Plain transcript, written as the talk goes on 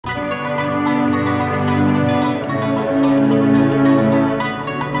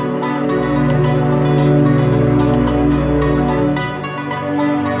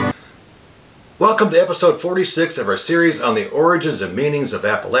Welcome to episode 46 of our series on the origins and meanings of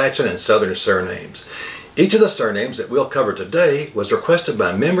Appalachian and Southern surnames. Each of the surnames that we'll cover today was requested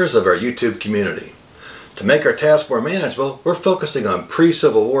by members of our YouTube community. To make our task more manageable, we're focusing on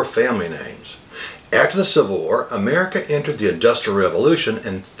pre-Civil War family names. After the Civil War, America entered the Industrial Revolution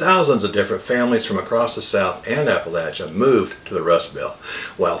and thousands of different families from across the South and Appalachia moved to the Rust Belt,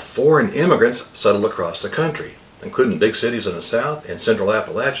 while foreign immigrants settled across the country, including big cities in the South and Central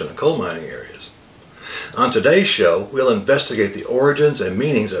Appalachia and coal mining areas. On today's show, we'll investigate the origins and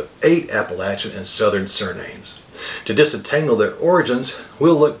meanings of 8 Appalachian and Southern surnames. To disentangle their origins,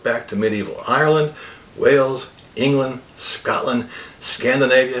 we'll look back to medieval Ireland, Wales, England, Scotland,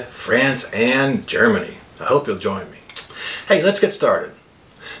 Scandinavia, France, and Germany. I hope you'll join me. Hey, let's get started.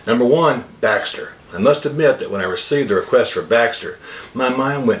 Number 1, Baxter. I must admit that when I received the request for Baxter, my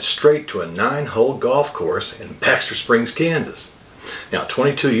mind went straight to a 9-hole golf course in Baxter Springs, Kansas. Now,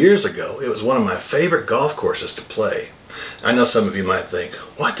 22 years ago, it was one of my favorite golf courses to play. I know some of you might think,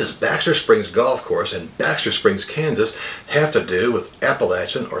 what does Baxter Springs Golf Course in Baxter Springs, Kansas have to do with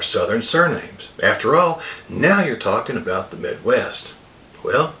Appalachian or Southern surnames? After all, now you're talking about the Midwest.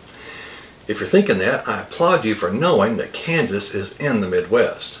 Well, if you're thinking that, I applaud you for knowing that Kansas is in the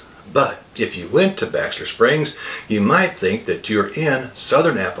Midwest. But if you went to Baxter Springs, you might think that you're in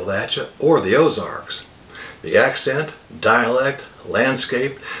Southern Appalachia or the Ozarks. The accent, dialect,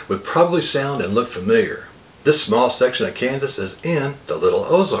 landscape would probably sound and look familiar. This small section of Kansas is in the Little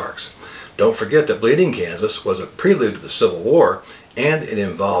Ozarks. Don't forget that Bleeding Kansas was a prelude to the Civil War, and it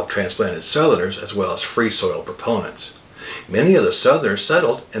involved transplanted Southerners as well as free soil proponents. Many of the Southerners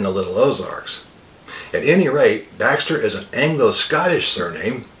settled in the Little Ozarks. At any rate, Baxter is an Anglo-Scottish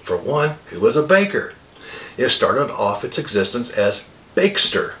surname for one who was a baker. It started off its existence as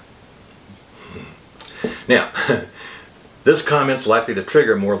Bakester. Now, this comment's likely to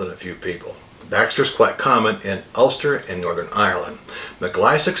trigger more than a few people. Baxter is quite common in Ulster and Northern Ireland.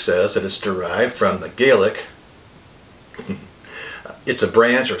 McLysick says that it's derived from the Gaelic. It's a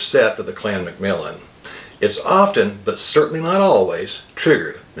branch or sept of the Clan Macmillan. It's often, but certainly not always,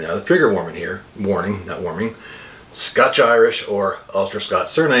 triggered. Now the trigger warning, Scotch-Irish or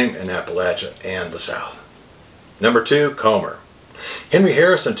Ulster-Scots surname in Appalachia and the South. Number 2, Comer. Henry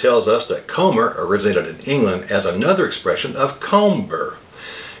Harrison tells us that Comer originated in England as another expression of comber.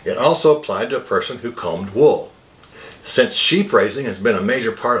 It also applied to a person who combed wool. Since sheep raising has been a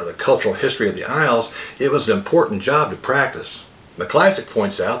major part of the cultural history of the Isles, it was an important job to practice. McLysick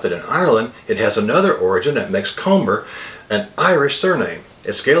points out that in Ireland it has another origin that makes Comer an Irish surname.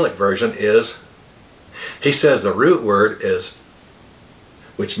 Its Gaelic version is, he says the root word is,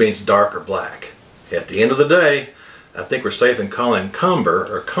 which means dark or black. At the end of the day, I think we're safe in calling Comber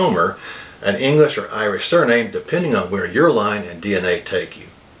or Comer an English or Irish surname depending on where your line and DNA take you.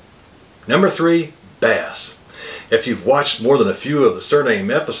 Number 3, Bass. If you've watched more than a few of the surname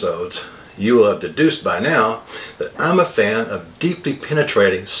episodes, you will have deduced by now that I'm a fan of deeply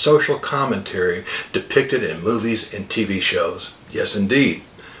penetrating social commentary depicted in movies and TV shows. Yes, indeed.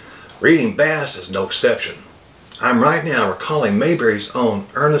 Reading Bass is no exception. I'm right now recalling Mayberry's own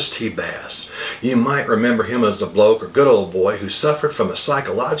Ernest T. Bass. You might remember him as the bloke or good old boy who suffered from a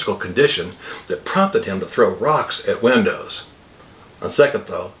psychological condition that prompted him to throw rocks at windows. On second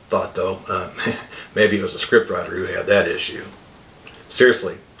thought though, maybe it was the scriptwriter who had that issue.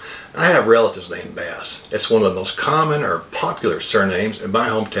 Seriously, I have relatives named Bass. It's one of the most common or popular surnames in my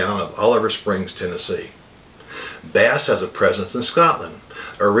hometown of Oliver Springs, Tennessee. Bass has a presence in Scotland,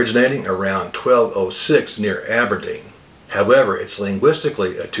 originating around 1206 near Aberdeen. However, it's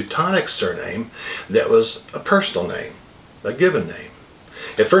linguistically a Teutonic surname that was a personal name, a given name.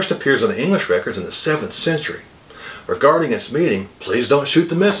 It first appears on the English records in the 7th century. Regarding its meaning, please don't shoot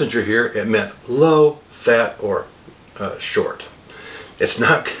the messenger here, it meant low, fat, or short. It's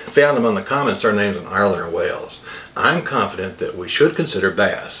not found among the common surnames in Ireland or Wales. I'm confident that we should consider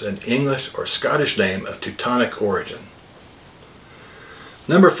Bass an English or Scottish name of Teutonic origin.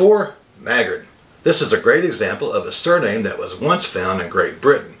 Number 4, Maggard. This is a great example of a surname that was once found in Great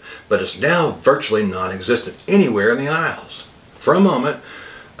Britain, but is now virtually non-existent anywhere in the Isles. For a moment,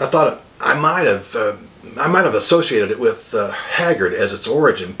 I thought I might have associated it with Haggard as its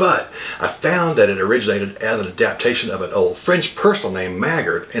origin, but I found that it originated as an adaptation of an old French personal name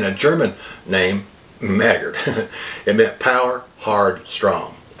Maggard and a German name Maggard. It meant power, hard,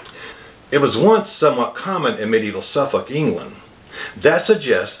 strong. It was once somewhat common in medieval Suffolk, England. That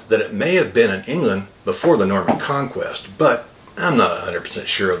suggests that it may have been in England before the Norman conquest, but I'm not 100%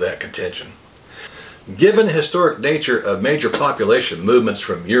 sure of that contention. Given the historic nature of major population movements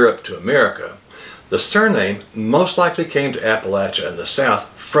from Europe to America, the surname most likely came to Appalachia in the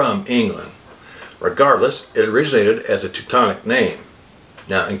South from England. Regardless, it originated as a Teutonic name.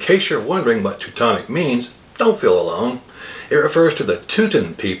 Now, in case you're wondering what Teutonic means, don't feel alone. It refers to the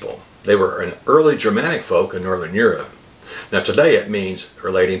Teuton people. They were an early Germanic folk in Northern Europe. Now, today it means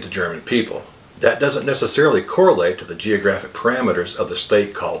relating to German people. That doesn't necessarily correlate to the geographic parameters of the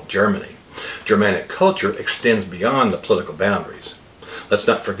state called Germany. Germanic culture extends beyond the political boundaries. Let's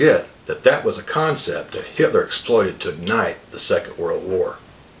not forget that that was a concept that Hitler exploited to ignite the Second World War.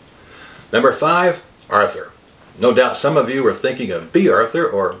 Number 5, Arthur. No doubt some of you were thinking of B. Arthur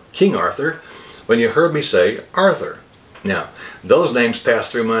or King Arthur when you heard me say Arthur. Now, those names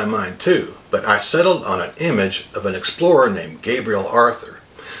passed through my mind too, but I settled on an image of an explorer named Gabriel Arthur.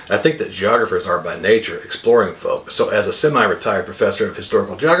 I think that geographers are by nature exploring folk, so as a semi-retired professor of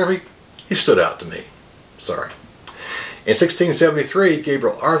historical geography, he stood out to me. Sorry. In 1673,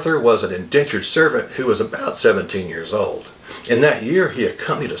 Gabriel Arthur was an indentured servant who was about 17 years old. In that year, he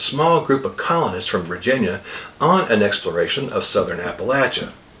accompanied a small group of colonists from Virginia on an exploration of southern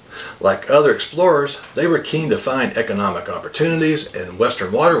Appalachia. Like other explorers, they were keen to find economic opportunities and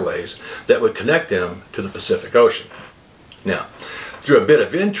western waterways that would connect them to the Pacific Ocean. Now, through a bit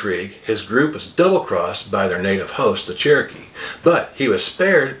of intrigue, his group was double-crossed by their native host, the Cherokee, but he was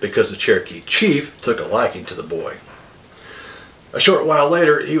spared because the Cherokee chief took a liking to the boy. A short while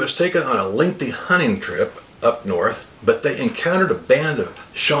later, he was taken on a lengthy hunting trip up north, but they encountered a band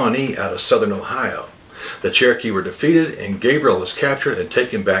of Shawnee out of southern Ohio. The Cherokee were defeated and Gabriel was captured and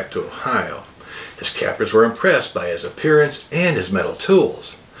taken back to Ohio. His captors were impressed by his appearance and his metal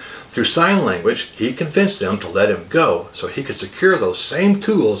tools. Through sign language, he convinced them to let him go so he could secure those same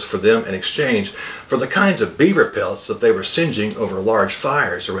tools for them in exchange for the kinds of beaver pelts that they were singeing over large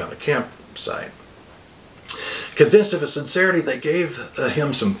fires around the campsite. Convinced of his sincerity, they gave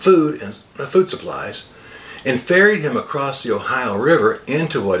him some food and food supplies and ferried him across the Ohio River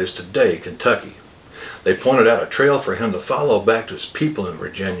into what is today Kentucky. They pointed out a trail for him to follow back to his people in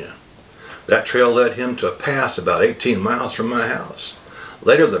Virginia. That trail led him to a pass about 18 miles from my house.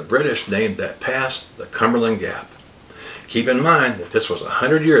 Later, the British named that pass the Cumberland Gap. Keep in mind that this was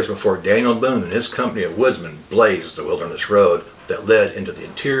 100 years before Daniel Boone and his company of woodsmen blazed the wilderness road that led into the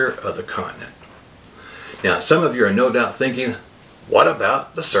interior of the continent. Now, some of you are no doubt thinking, what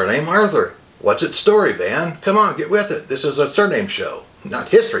about the surname Arthur? What's its story, Van? Come on, get with it. This is a surname show, not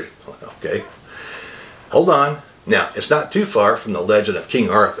history. Okay. Hold on. Now, it's not too far from the legend of King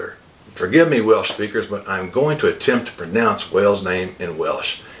Arthur. Forgive me, Welsh speakers, but I'm going to attempt to pronounce Wales' name in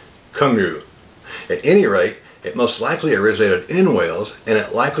Welsh. Cymru. At any rate, it most likely originated in Wales, and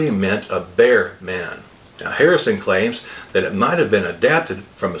it likely meant a bear man. Now, Harrison claims that it might have been adapted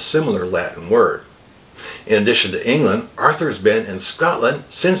from a similar Latin word. In addition to England, Arthur has been in Scotland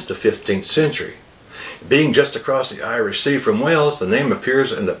since the 15th century. Being just across the Irish Sea from Wales, the name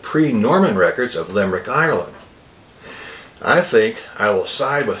appears in the pre-Norman records of Limerick, Ireland. I think I will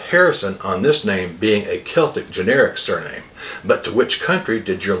side with Harrison on this name being a Celtic generic surname, but to which country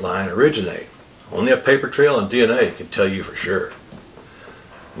did your line originate? Only a paper trail and DNA can tell you for sure.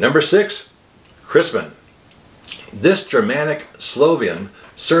 Number 6, Crispin. This Germanic Slovian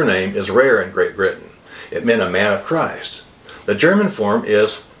surname is rare in Great Britain. It meant a man of Christ. The German form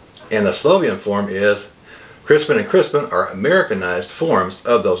is, and the Slovian form is, Crispin and Crispin are Americanized forms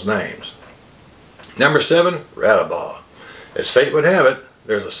of those names. Number 7, Radabaugh. As fate would have it,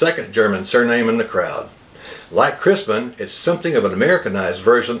 there's a second German surname in the crowd. Like Crispin, it's something of an Americanized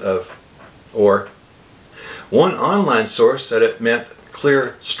version of, or one online source said it meant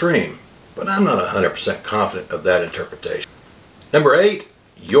clear stream, but I'm not 100% confident of that interpretation. Number 8,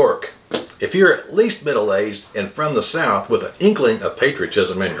 York. If you're at least middle-aged and from the South with an inkling of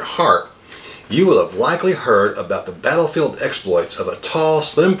patriotism in your heart, you will have likely heard about the battlefield exploits of a tall,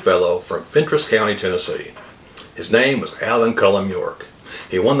 slim fellow from Fentress County, Tennessee. His name was Alvin Cullum York.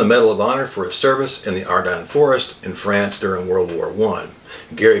 He won the Medal of Honor for his service in the Ardennes Forest in France during World War I.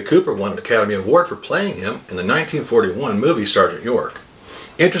 Gary Cooper won an Academy Award for playing him in the 1941 movie Sergeant York.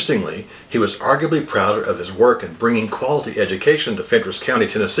 Interestingly, he was arguably prouder of his work in bringing quality education to Fentress County,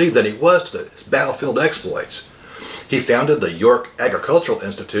 Tennessee than he was to his battlefield exploits. He founded the York Agricultural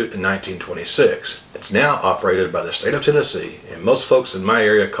Institute in 1926. It's now operated by the state of Tennessee, and most folks in my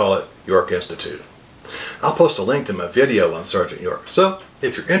area call it York Institute. I'll post a link to my video on Sergeant York, so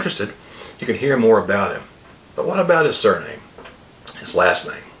if you're interested, you can hear more about him. But what about his surname? His last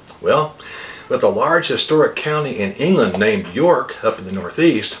name? Well, with a large historic county in England named York up in the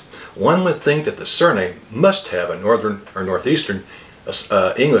northeast, one would think that the surname must have a northern or northeastern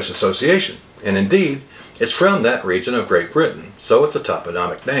English association. And indeed, it's from that region of Great Britain, so it's a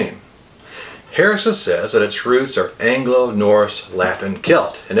toponymic name. Harrison says that its roots are Anglo-Norse, Latin,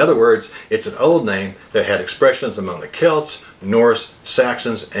 Celt. In other words, it's an old name that had expressions among the Celts, Norse,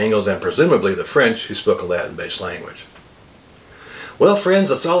 Saxons, Angles, and presumably the French who spoke a Latin-based language. Well, friends,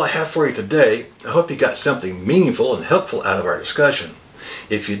 that's all I have for you today. I hope you got something meaningful and helpful out of our discussion.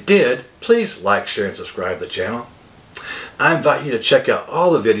 If you did, please like, share, and subscribe to the channel. I invite you to check out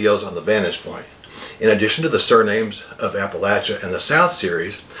all the videos on the Vantage Point. In addition to the Surnames of Appalachia and the South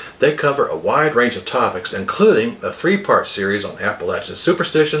series, they cover a wide range of topics, including a 3-part series on Appalachian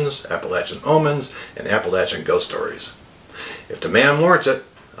superstitions, Appalachian omens, and Appalachian ghost stories. If demand warrants it,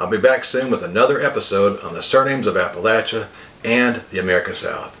 I'll be back soon with another episode on the Surnames of Appalachia and the American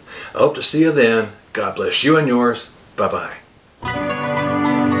South. I hope to see you then. God bless you and yours. Bye-bye.